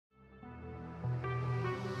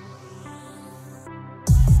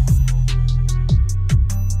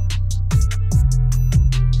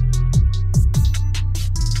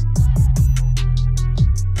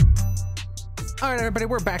everybody,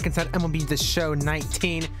 we're back inside MLB The Show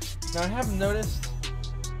 19. Now I have noticed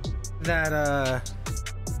that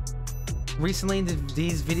recently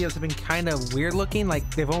these videos have been kind of weird looking, like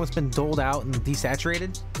they've almost been doled out and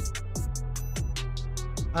desaturated.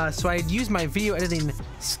 So I used my video editing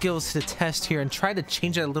skills to test here and try to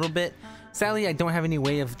change it a little bit. Sadly, I don't have any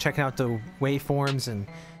way of checking out the waveforms and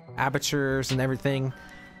apertures and everything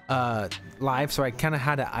live, so I kind of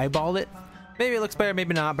had to eyeball it. Maybe it looks better,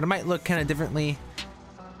 maybe not, but it might look kind of differently.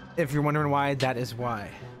 If you're wondering why, that is why.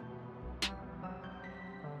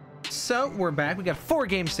 So we're back. We got a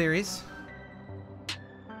 4-game series.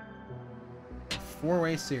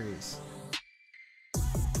 4-way series.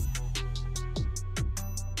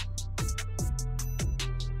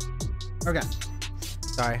 Okay.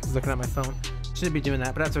 Sorry, looking at my phone. Shouldn't be doing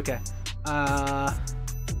that, but that's okay.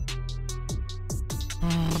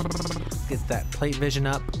 Get that plate vision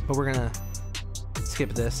up, but we're gonna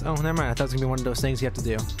skip this. Oh, never mind. I thought it was gonna be one of those things you have to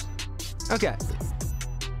do. Okay.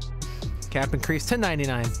 Cap increase to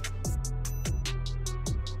 99.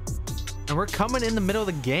 And we're coming in the middle of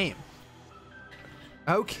the game.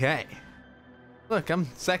 Okay. Look, I'm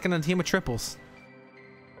second on team with triples.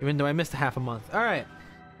 Even though I missed a half a month. All right.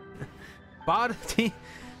 Bod team.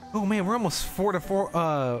 Oh man, we're almost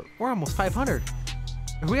 4-4. We're almost 500.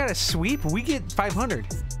 If we got a sweep, we get 500.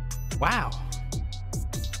 Wow.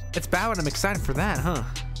 It's bad, but I'm excited for that, huh?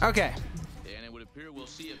 Okay. And it would appear we'll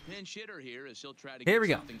see a pinch hitter here as he'll try to get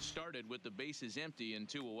something started with the bases empty and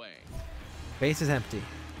 2 away. Base is empty.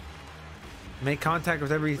 Make contact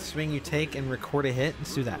with every swing you take and record a hit.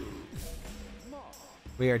 Let's do that.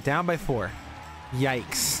 We are down by 4.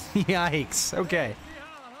 Yikes. Yikes. Okay.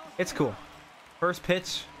 It's cool. First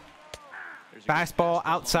pitch. Fastball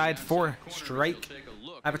outside, 4 strike.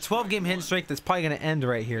 I have a 12-game hitting streak that's probably going to end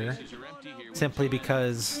right here. Simply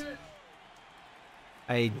because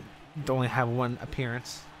I only have 1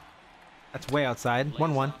 appearance. That's way outside.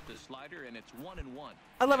 1-1.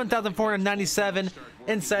 11,497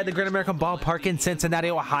 inside the Great American Ballpark in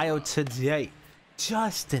Cincinnati, Ohio today.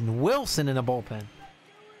 Justin Wilson in the bullpen.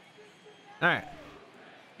 All right.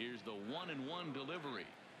 Here's the 1-1 delivery.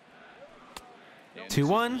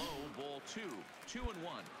 2-1.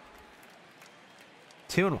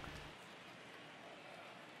 2-1.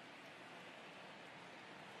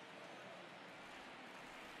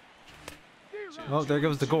 Well, there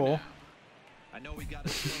goes the goal. It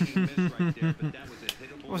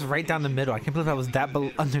was right down the middle. I can't believe I was that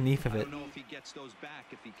underneath of it.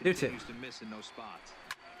 2-2.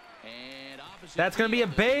 That's going to be a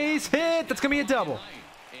base hit. That's going to be a double.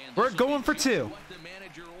 We're going for 2.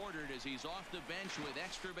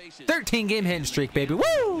 13-game hitting streak, baby.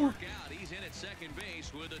 Woo!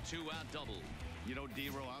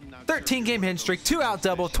 13-game hitting streak, 2-out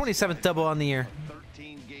double, 27th double on the year.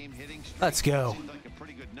 Let's go. Like a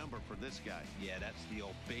pretty good number for this guy. Yeah, that's the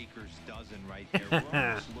old baker's dozen right there. We're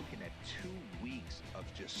almost looking at 2 weeks of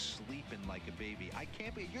just sleeping like a baby. I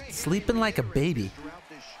can't be sleeping like a baby.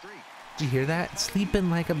 Did you hear that? Sleeping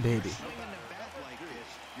like a baby.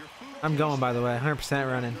 I'm going, by the way,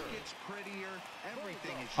 100% running.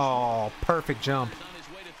 Oh, perfect jump.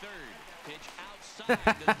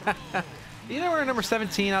 You know we're number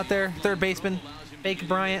 17 out there, third baseman, Fake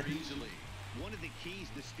Bryant.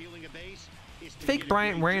 Fake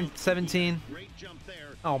Bryant wearing 17.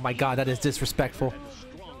 Oh my God, that is disrespectful.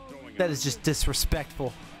 That is just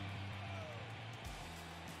disrespectful.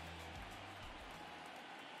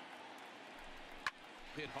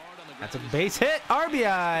 That's a base hit.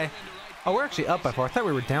 RBI. Oh, we're actually up by 4. I thought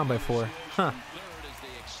we were down by 4. Huh.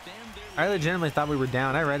 I legitimately thought we were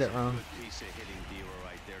down. I read it wrong.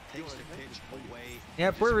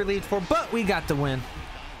 Yep, we're relieved 4, but we got the win.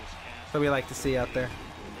 That's what we like to see out there.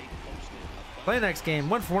 Play the next game.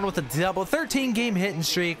 1-for-1 with a double. 13-game hitting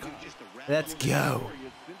streak. Let's go.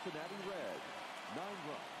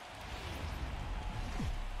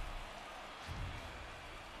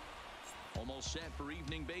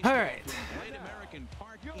 All right.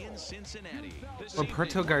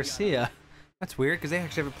 Roberto Garcia. That's weird because they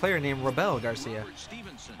actually have a player named Robel Garcia.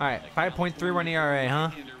 All right, 5.31 ERA,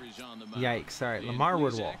 huh? Yikes. All right, Lamar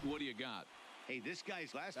Woodwall. Hey, this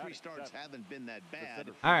guy's last 3 starts haven't been that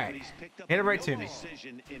bad. All right, hit it right to me.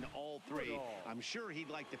 In all 3. I'm sure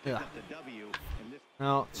he'd like to pick up the W.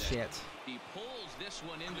 Oh shit!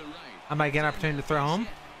 I might get an opportunity to throw home.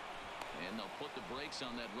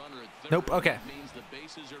 Nope. Okay.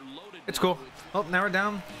 It's cool. Oh, now we're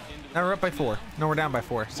down. Now we're up by 4. No, we're down by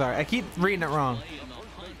 4. Sorry, I keep reading it wrong.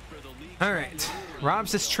 All right, Rob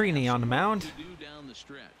Cistrini on the mound.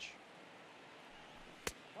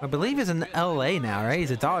 I believe he's in LA now, right? He's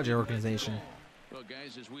a Dodger organization.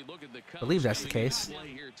 guys, as we look at the Cubs, Believe that's the case.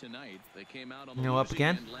 Here tonight. They came out on the No up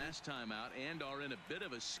again. last time out and are in a bit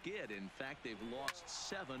of a skid. In fact, they've lost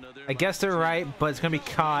 7 of their I guess they're right, but it's gonna be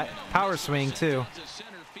caught. Power swing too.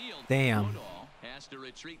 Damn. All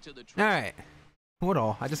right.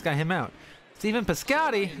 Woodall. I just got him out. Stephen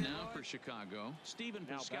Piscotty. Now for Chicago, Stephen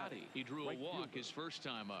Piscotty. He drew a walk his first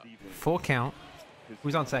time up. Full count.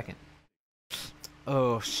 Who's on second?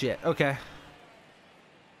 Oh shit. Okay.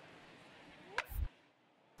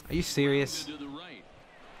 Are you serious? To the right.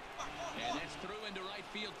 And that's through into right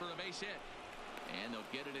field for a base hit. And they'll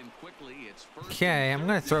get it in quickly. It's first. Okay, I'm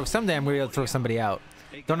gonna throw. Someday I'm gonna be able to throw somebody out.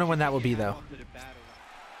 Don't know when that will be though.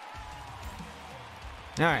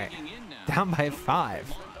 All right. Down by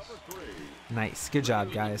 5. Nice. Good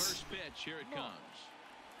job, guys.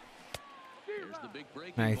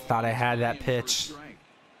 I thought I had that pitch.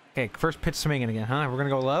 Okay, first pitch swinging again, huh? We're gonna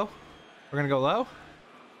go low. We're gonna go low.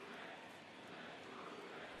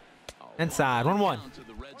 Inside. 1-1.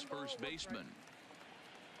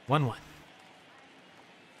 1-1.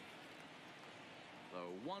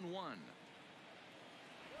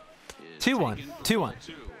 2-1. 2-1.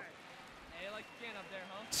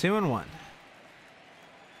 2-1.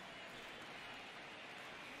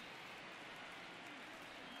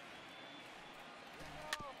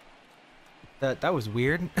 That was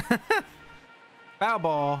weird. Foul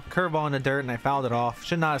ball, curveball in the dirt, and I fouled it off.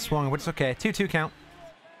 Should not have swung, but it's okay. 2-2 count.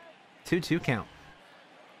 2-2 count.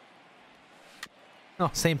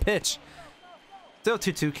 Oh, same pitch. Still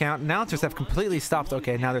 2-2 count. Announcers have completely stopped.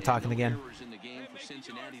 Okay, now they're talking again.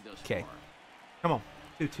 Okay. Come on.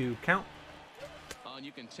 2-2 count.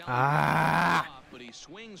 Ah!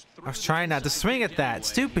 I was trying not to swing at that.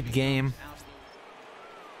 Stupid game.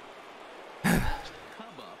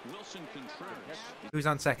 Who's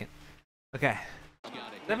on second? Okay.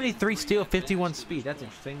 73 steal, 51 speed. That's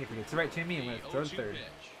interesting. If it gets right to me, I'm going to throw to third.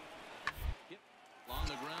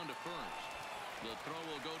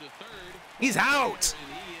 He's out!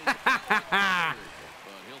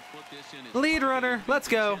 Lead runner. Let's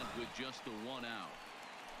go.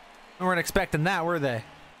 We weren't expecting that, were they?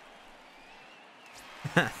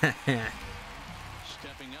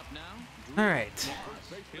 All right.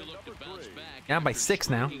 Down by 6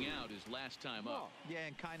 now. Yeah,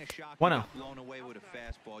 and kind of shocked. 1-0. Blown away with a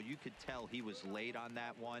fastball. You could tell he was late on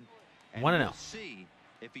that one. 1-0. We'll see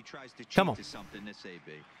if he tries to cheat to something this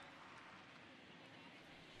AB.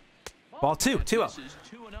 Ball 2. 2-0.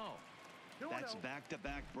 That's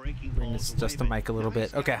back-to-back breaking Bring balls this just the mic a little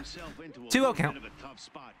bit. Okay. 2-0 count.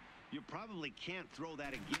 You probably can't throw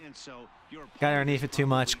that again, so you're Got underneath it too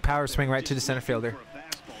much. Power swing right to the center fielder.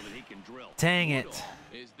 Dang it.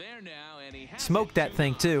 Smoked that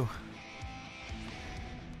thing too.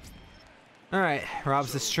 All right,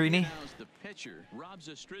 Rob's the Strini. Oh,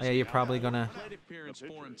 yeah, you're probably gonna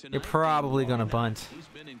bunt.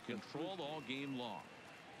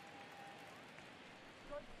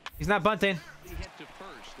 He's not bunting.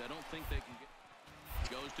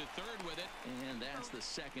 Goes to third with it, and that's the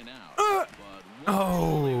second out.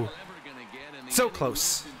 Oh, so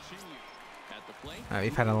close. All right,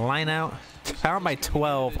 we've had a line out. Down by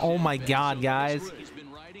 12. Oh my God, guys.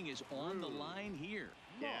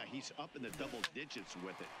 Yeah, he's up in the double digits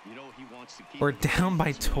with it. You know he wants to keep. We're down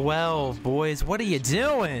by 12, boys. What are you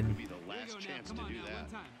doing? Be the last chance to do that.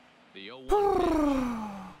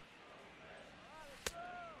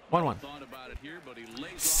 1-1.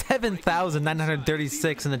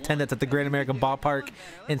 7,936 in attendance at the Great American Ballpark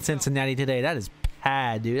in Cincinnati today. That is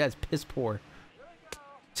bad, dude. That's piss poor.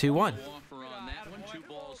 2-1.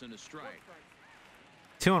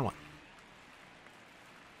 2-1.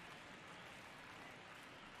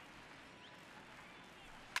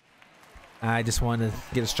 I just wanted to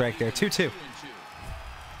get a strike there. 2-2.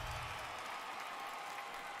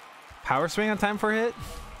 Power swing on time for a hit?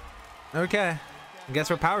 Okay. I guess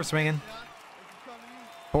we're power swinging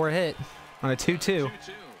for a hit on a 2-2.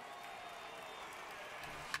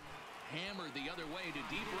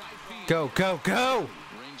 Go, go, go!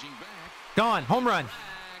 Gone. Home run.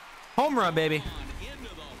 Home run, baby.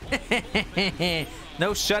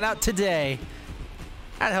 No shutout today.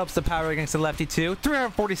 That helps the power against the lefty too.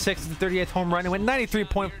 346 is the 38th home run. It went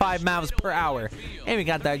 93.5 miles per hour. And we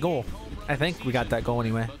got that goal. I think we got that goal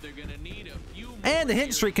anyway. And the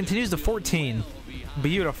hit streak continues to 14.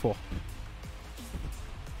 Beautiful.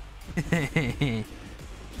 Sounds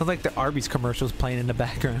like the Arby's commercials playing in the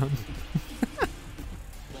background.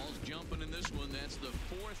 Ball's jumping in this one. That's the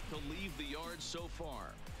 4th to leave the yard so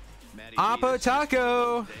far. Oppo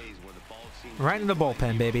Taco! Right in the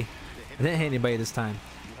bullpen, baby. I didn't hit anybody this time.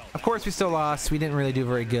 Of course, we still lost. We didn't really do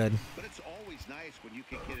very good. nice when you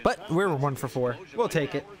can get it But we're 1 for 4. We'll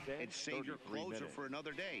take it. and save your closer for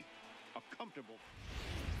another day. A comfortable.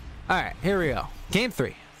 All right, here we go. Game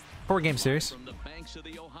 3. 4-game series. From the banks of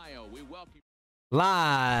the Ohio, we welcome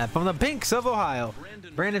Live from the banks of Ohio.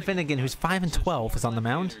 Brandon Finnegan, who's 5-12, is on the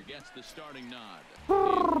mound. gets the starting nod.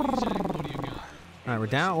 All right, we're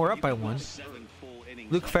down. We're up by 1.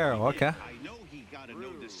 Luke Farrell, okay. I know he got a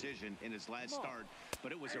no decision in his last start,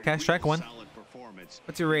 but it was a Okay, strike real 1. solid performance.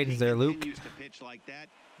 What's your ratings there, Luke? Continues to pitch like that,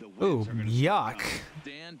 the Ooh, wins are gonna yuck.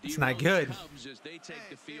 Dan, It's not good.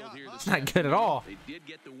 It's not good at all. They did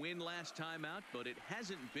get the win last time out, but it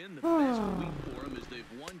hasn't been the best week for them as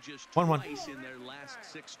they've won just 1-1. twice in their last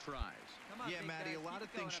 6 tries. Yeah, Matty, a lot of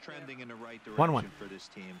things trending in the right 1-1. direction for this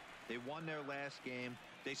team. They won their last game.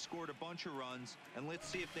 They scored a bunch of runs, and let's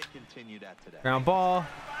see if they continue that today. Ground ball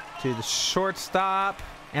to the shortstop,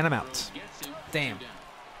 and I'm out. Damn.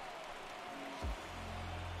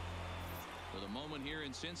 For the moment here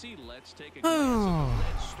in Cincy, let's take a glance at the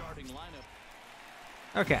Reds starting lineup.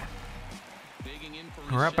 Okay, Digging in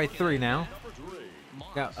for we're up by his 3 second now.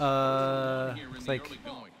 Moss. Got, Here in it's the like early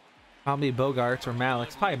going. probably Bogarts or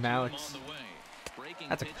Malik. Probably Malik's. On the way. Breaking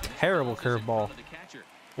That's a pitch terrible misses in curveball. front of the catcher.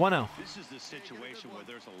 1-0. This is the situation where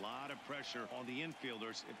there's a lot of pressure on the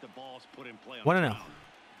infielders if the ball's put in play on 1-0. the mound.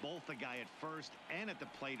 Both the guy at first and at the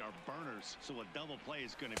plate are burners, so a double play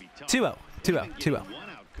is going to be tough. 2-0. 2-0. Even getting 2-0. one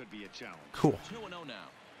out could be a challenge. Cool. 2-0 now.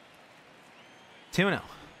 2-0.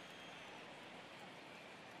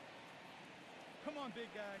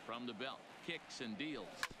 From the belt, kicks and deals.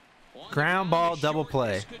 On the Ground ground, ball, it's double short.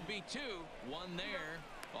 play. This could be 2. 1 there.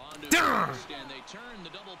 On to Darn. first, and they turn the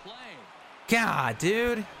double play. God,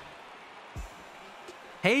 dude.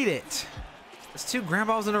 Hate it. There's 2 ground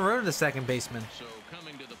balls in a row to the second baseman. So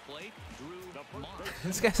coming to the plate, Drew Moss.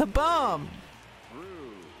 This guy's a bum.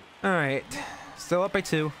 All right. Still up by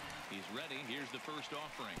 2. He's ready. Here's the first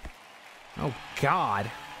offering. Oh, God.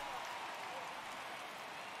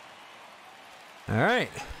 All right.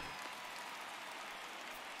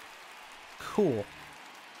 Cool.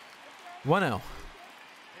 1-0.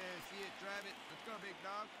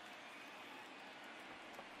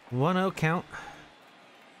 1-0 count.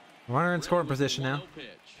 Runner in scoring position now. 1-0 pitch.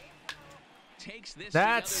 Takes this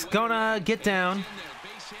That's the other way gonna around. get down. In there,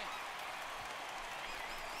 base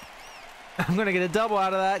hit. I'm gonna get a double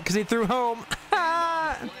out of that because he threw home. Play, the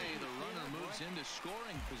runner moves into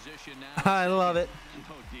scoring position now. I love it.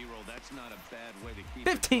 Oh, D-roll, that's not a bad way to keep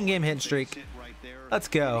 15-game hit streak. Sit right there. Let's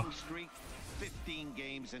go. Hitting streak, 15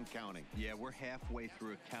 games and counting. Yeah, we're halfway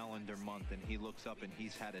through a calendar month, and he looks up and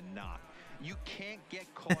he's had a knock. You can't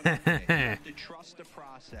get caught up in it. You have to trust the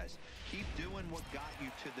process. Keep doing what got you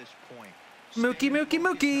to this point. Mookie, Mookie,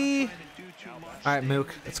 Mookie. All right,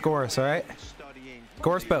 Mook, score us, all right?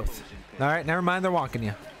 Score us both. All right, never mind, they're walking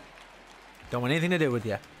you. Don't want anything to do with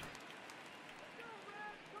you.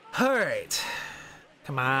 All right.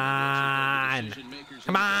 Come on.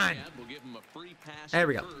 Come on. There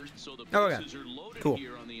we go. Oh, okay. Cool.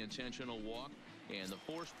 And the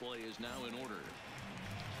force play is now in order.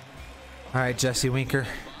 All right, Jesse Winker.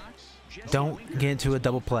 Don't get into a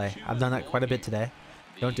double play. I've done that quite a bit today.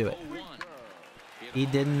 Don't do it. He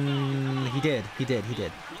didn't. He did. He did. He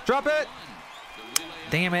did. Drop it.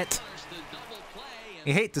 Damn it.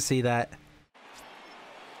 You hate to see that.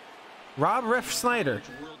 Rob Ref Snyder.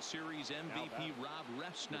 World Series MVP Rob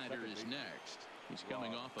Ref Snyder is next. He's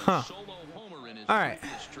coming off a Huh. solo homer in his All right.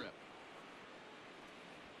 previous trip.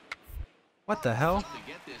 What the hell? To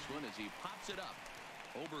get this one as he pops it up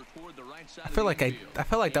over toward the right side. I feel like I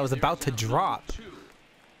felt like that was about to drop.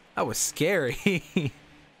 That was scary.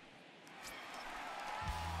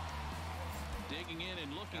 Digging in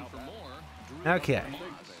and looking for more. Drew Okay. Moss.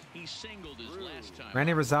 He singled his last time.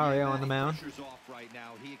 Randy Rosario on the mound. Pressure's off right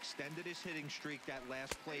now. He extended his hitting streak that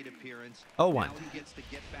last plate appearance. 0-1. Now he gets to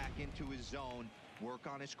get back into his zone, work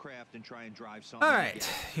on his craft, and try and drive something. All right.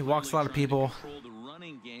 He walks a lot of people. Control the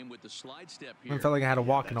running game with the slide step I here. felt like I had a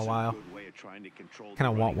walk in a while.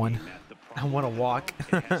 Kinda want one. I want a walk.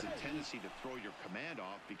 It has a tendency to throw your command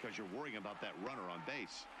off because you're worrying about that runner on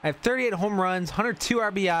base. I have 38 home runs, 102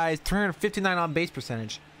 RBIs, 359 on base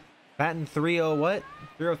percentage. Batting 3-0 what?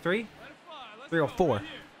 303? 304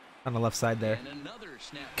 on the left side there. And another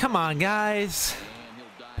snap. Come on, guys. And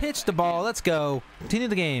he'll dive Pitch the back ball. in. Let's go. Continue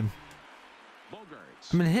the game. Bogarts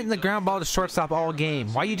I've been hitting the picks ground up ball to the shortstop second all pair game.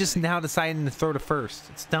 of Why are you runs just in the now deciding to throw to first?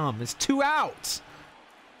 It's dumb. It's 2 outs.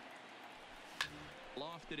 inning.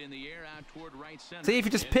 Lofted in the air out toward right center. See, if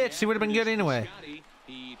you just pitched, he would have been good anyway. Scotty,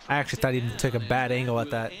 he I actually thought he tracks it took a down, bad and angle that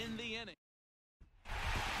at that. will end the inning.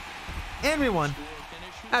 And we won, Score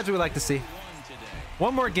finishes as we would like to see. 4-1 today.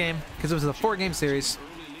 One more game, because it was a 4-game series. Early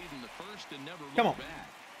lead in the first and never Come on. Back.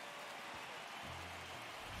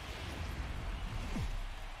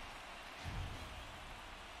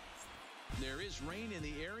 There is rain in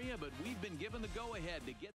the area, but we've been given the go-ahead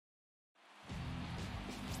to get.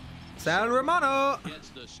 Sal Romano. Gets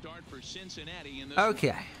the start for Cincinnati in this Okay.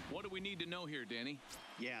 one. What do we need to know here, Danny?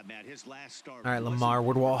 Yeah, Matt, his last start. All right, wasn't Lamar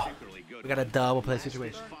Woodwall. particularly good. We got a double play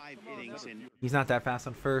situation. 5 innings and He's not that fast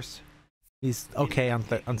on first. He's okay on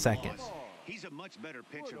second. he's a much better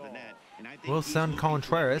pitcher than that, and I think Wilson he's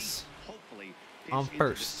Contreras hopefully pitch on into the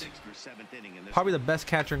first. 6th or 7th inning in this Probably the best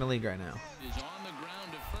catcher in the league right now. Is on the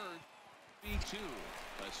ground to first. 3-2.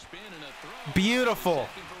 A spin and a throw. Beautiful.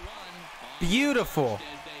 Second for one. Beautiful. As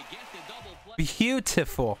they get the double play.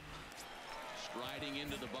 Beautiful. Striding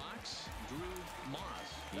into the box, Drew Moss.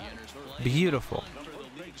 He enters play. Beautiful. For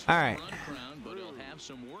the league's All right. run crown, but he'll have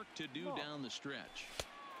some work to do down the stretch.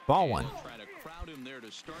 Ball one. They'll try to crowd him there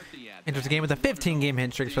to start the at-bat. Enters the game with a 15-game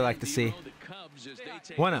hit streak, so I like to see. The Cubs, as they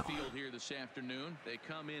take 1-0. the field here this afternoon, they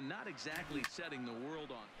come in not exactly setting the world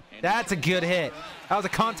on. And That's a good hit. That was a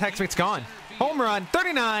contact swing. It's gone. Home run,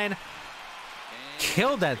 39.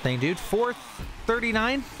 Killed that thing, dude.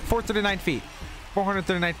 439? 439 feet.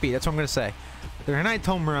 439 feet. That's what I'm going to say. 39th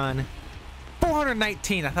home run.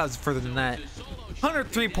 419. I thought it was further than that.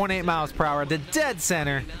 103.8 miles per hour. The dead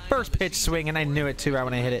center. First pitch swing, and I knew it too right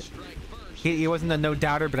when I hit it. He wasn't a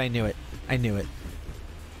no-doubter, but I knew it. I knew it.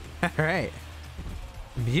 All right.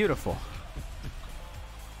 Beautiful.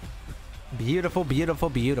 Beautiful, beautiful,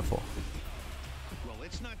 beautiful. Well,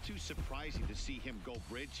 it's not too surprising to see him go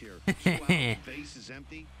bridge here. So out the base is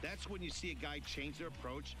empty. That's when you see a guy change their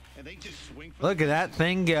approach and they just swing for Look at that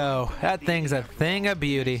thing go. That thing's a thing of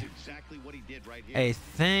beauty. That's exactly what he did right here. A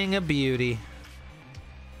thing of beauty.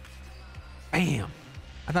 Bam.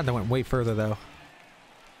 I thought that went way further, though.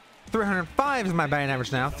 305 is my batting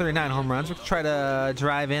average now. 39 home runs. We can try to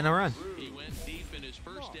drive in a run. he went deep in his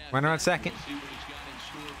first at-bat. Runner on second. See what he's got in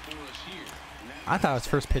store for us here. I thought it was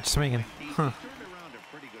first pitch swinging. Huh. Turned around a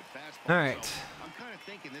pretty good fastball. All right. So I'm kind of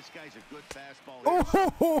thinking this guy's a good fastball. Oh,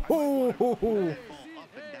 hitter. ho, ho, ho, ho. Up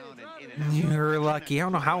and down and in and out. You're lucky. I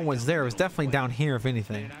don't know how it was there. It was definitely down here, if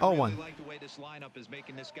anything. And I Oh, really one. like the way this lineup is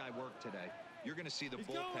making this guy work today. You're going to see the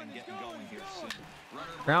bullpen getting going here soon.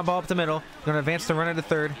 Ground ball up the middle. Going to advance the runner to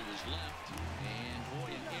third. He was left, and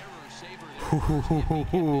boy, an error saver there. Hoo, hoo, hoo, hoo,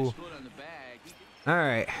 hoo. His foot on the bag. All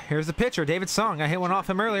right. Here's the pitcher, David Song. I hit one off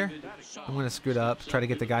him earlier. I'm going to scoot up. Try to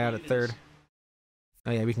get the guy out at third.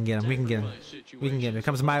 Oh, yeah, we can get him. We can get him. We can get him. It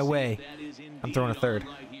comes my way. That is indeed I'm throwing a third.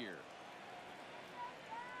 right here.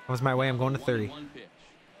 Comes my way. I'm going to 30. 1-1 pitch.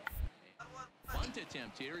 Bunt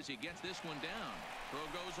attempt here as he gets this one down. Throw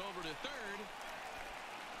goes over to third.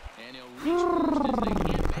 And he'll reach first as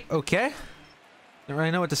they can't make Okay. Don't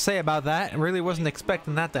really know what to say about that. I really wasn't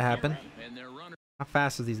expecting that to happen. and their runner How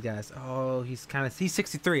fast are these guys? Oh, he's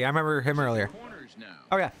 63. I remember him earlier. corners now.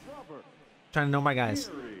 Oh, yeah. Trying to know my guys.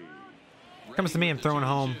 Comes to me, I'm throwing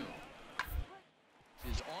home.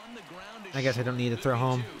 Is on the ground to I guess I don't need to throw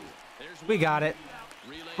home. There's We got it.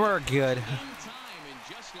 relay We're good. in time, and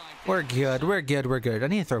just like that, We're good. We're good. We're good. I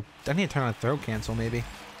need to turn on throw cancel, maybe.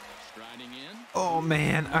 striding in. Oh,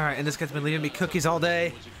 man. All right, and this guy's been leaving me cookies all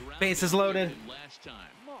day. Bases loaded. Last time.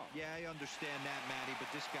 Yeah, I understand that, Matty,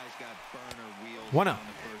 but this guy's got burner wheels 1-0. on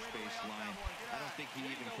the first base line. I don't think he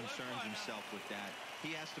even concerns himself with that. He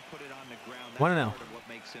has to put it on the ground. That's 1-0. part of what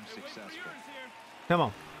makes him successful. Come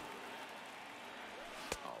on.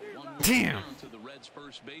 One Damn. down to the Reds'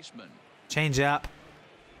 first baseman. Change up.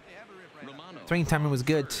 Romano. Swing timing was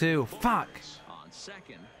good, too. Fuck. On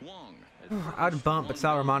second, Wong. I'd bump, but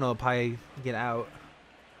Sal Romano will probably get out.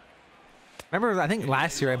 Remember, I think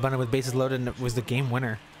last year I bunted with bases loaded and it was the game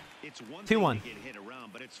winner. It's one 2-1. thing to get hit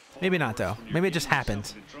around, but it's far Maybe not, worse though. when you're Maybe it just getting yourself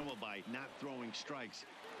happened. into trouble by not throwing strikes.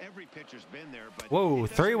 Every pitcher's been there, but Whoa, it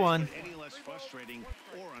doesn't 3-1. make it any less frustrating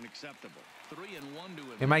or unacceptable. 3-1 to him.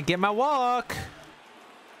 It might get my walk.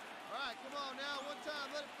 All right, come on now. One time,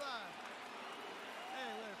 let it fly.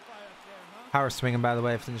 Hey, let it fly up there, huh? Power swinging, by the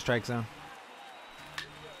way, if it's in the strike zone.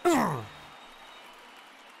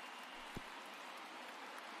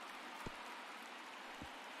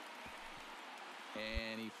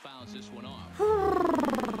 And he fouls this one off.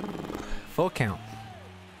 Full count.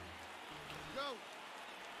 Go.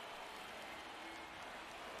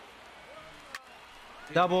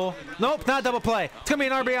 Double. Nope, not double play. It's going to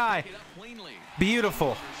be an RBI. Hit up cleanly.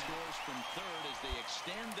 Beautiful. Scores from third as they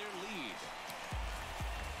extend their lead.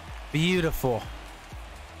 Beautiful.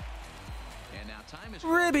 And now time is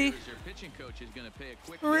Ribby. as their pitching coach is going to pay a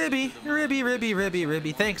quick Ribby, visit to the Ribby, mound. Ribby, Ribby,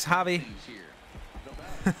 Ribby. Thanks, Javi. Things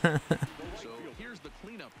here. So here's the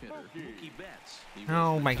cleanup hitter, Mookie Betts. He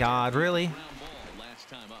Oh was my the God, really? ground ball last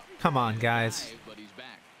time up. Come on, guys. But he's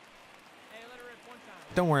back.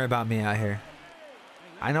 Don't worry about me out here.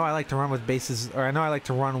 I know I like to run with bases, or I know I like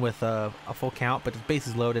to run with a full count, but if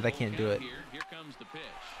bases loaded, I can't do it. Here comes the pitch.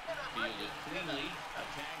 Fielded cleanly. A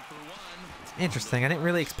tag for one. It's interesting. I didn't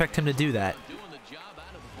really expect him to do that. Doing the job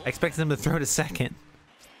out of the I expected him to throw to second.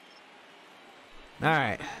 All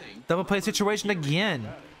right, double play situation again.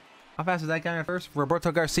 How fast is that guy at first?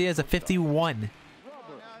 Roberto Garcia is a 51.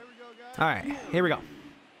 All right, here we go.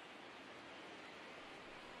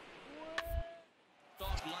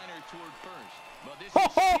 soft liner toward first. But this Ho is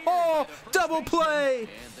ho steered by ho! the first Double baseman, play! and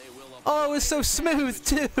they will Oh, it was so smooth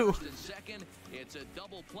too. first and second. It's a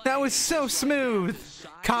double play. That was so Just like that, smooth. the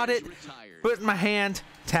side Caught is it, retired. put it in my hand,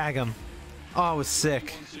 tag him. Oh, it was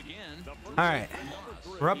sick. Once again, All right,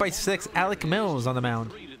 we're up by 6. Alec Mills on the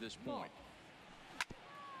mound. 3 to this point.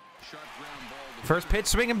 Sharp ground ball to First pitch,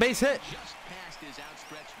 swing and base hit. just past his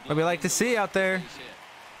outstretched What we like to see out there. base hit.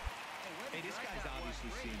 Hey, this guy's obviously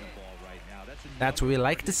seeing the ball right now. That's what we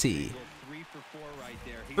like to see. 3 for 4 right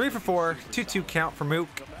there. 3 for 4, 2-2 count for Mook.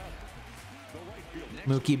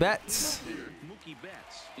 Mookie Betts. Mookie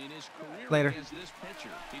Betts in his career Later. against this pitcher,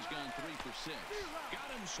 he's gone 3 for 6. Got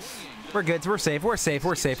him swinging. We're good. We're safe. We're safe.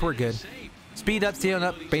 We're safe. We're good. Speed up, stealing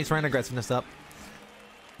up, base running aggressiveness up.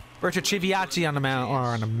 Richard Chiviacci on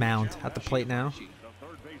the mound, at the plate now.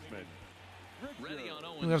 Ready on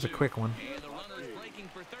 0 Ooh, that was a quick one. and the runner's breaking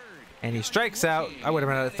for third. And he strikes out. I would have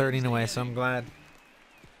run out at 30 anyway, so I'm glad.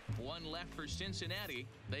 One left for Cincinnati.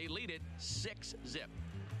 They lead it 6-0.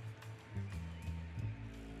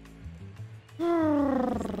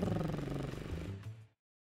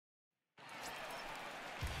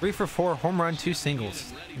 3 for 4, home run, 2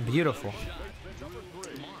 singles. Beautiful.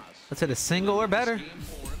 Let's hit a single or better. Game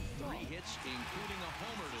for him, 3 hits, including a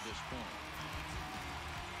homer to this point.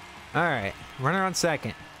 All right, runner on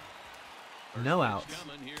second. No outs.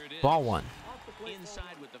 Coming, here it is. Ball 1. Inside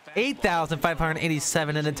with the fastball.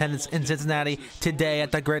 8,587 in attendance in Cincinnati today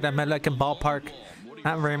at the Great American Ballpark.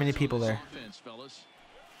 Not very many people there. Offense, fellas.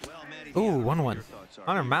 Ooh, 1-1.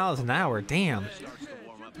 100 miles an hour. Damn.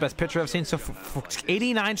 Best pitcher I've seen so far.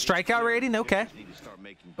 89 strikeout rating. Okay.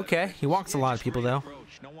 Okay. He walks a lot of people though.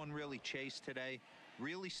 No one really chased today.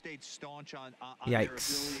 Really stayed staunch on Yikes. their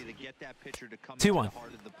ability to get that pitcher to come 2-1. into the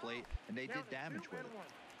heart of the plate, and they did damage with it.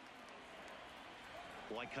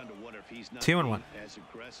 Well, I kind of wonder if he's not 2-1. being as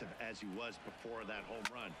aggressive as he was before that home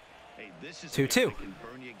run. Hey, this is 2-2. a guy that can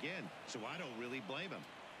burn you again, so I don't really blame him.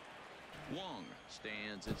 Wong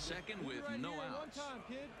stands at second with no outs.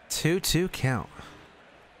 2-2 count.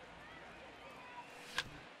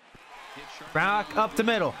 Hit sharp Back up the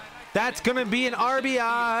middle. That's going to be an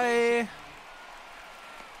RBI.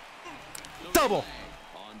 Double.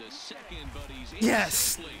 on to second, but he's in Yes.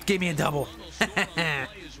 safely. Give me a double. Runnels scored on the play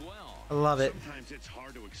as well. I love it. Sometimes it's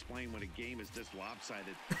hard to explain when a game is this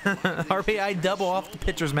lopsided. RBI double off the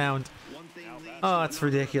pitcher's mound. One thing leads Oh, to it's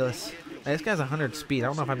another. ridiculous. Hey, this guy's 100 speed. I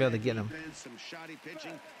don't know if I'll be able to get him. Some shoddy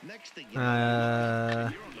pitching. Next thing you know, you're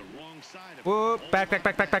on the wrong side of Whoop. it. Back. And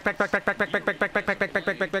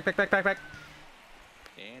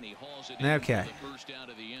And he hauls it in Okay. for the first out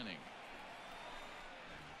of the inning.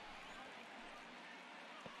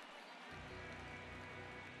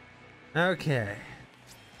 Okay.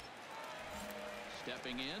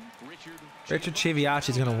 Stepping in, Richard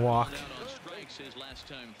Chiviacci's going to walk. out on strikes his last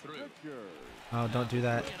time through. Oh, don't do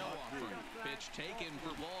that. And offering. Pitch taken for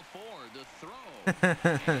ball 4. The throw. And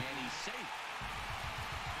he's safe.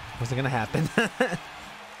 Wasn't going to happen. Coming to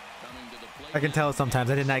the plate. I can tell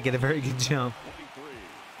sometimes I did not get a very good jump.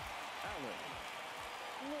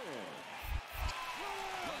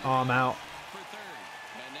 Oh, I'm out. For third.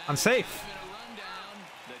 And now I'm safe. giving a rundown.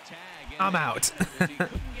 The tag. I'm out.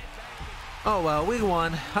 Oh, well, we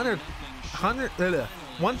won.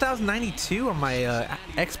 1,092 on my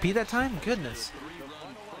XP that time? Goodness.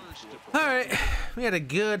 All right. We had a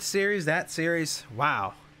good series. That series.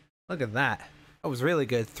 Wow. Look at that. That was really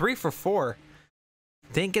good. 3 for 4.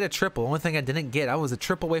 Didn't get a triple. Only thing I didn't get, I was a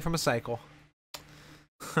triple away from a cycle.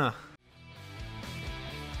 Huh.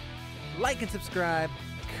 Like and subscribe.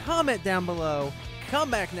 Comment down below. Come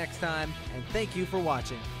back next time. And thank you for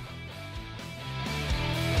watching.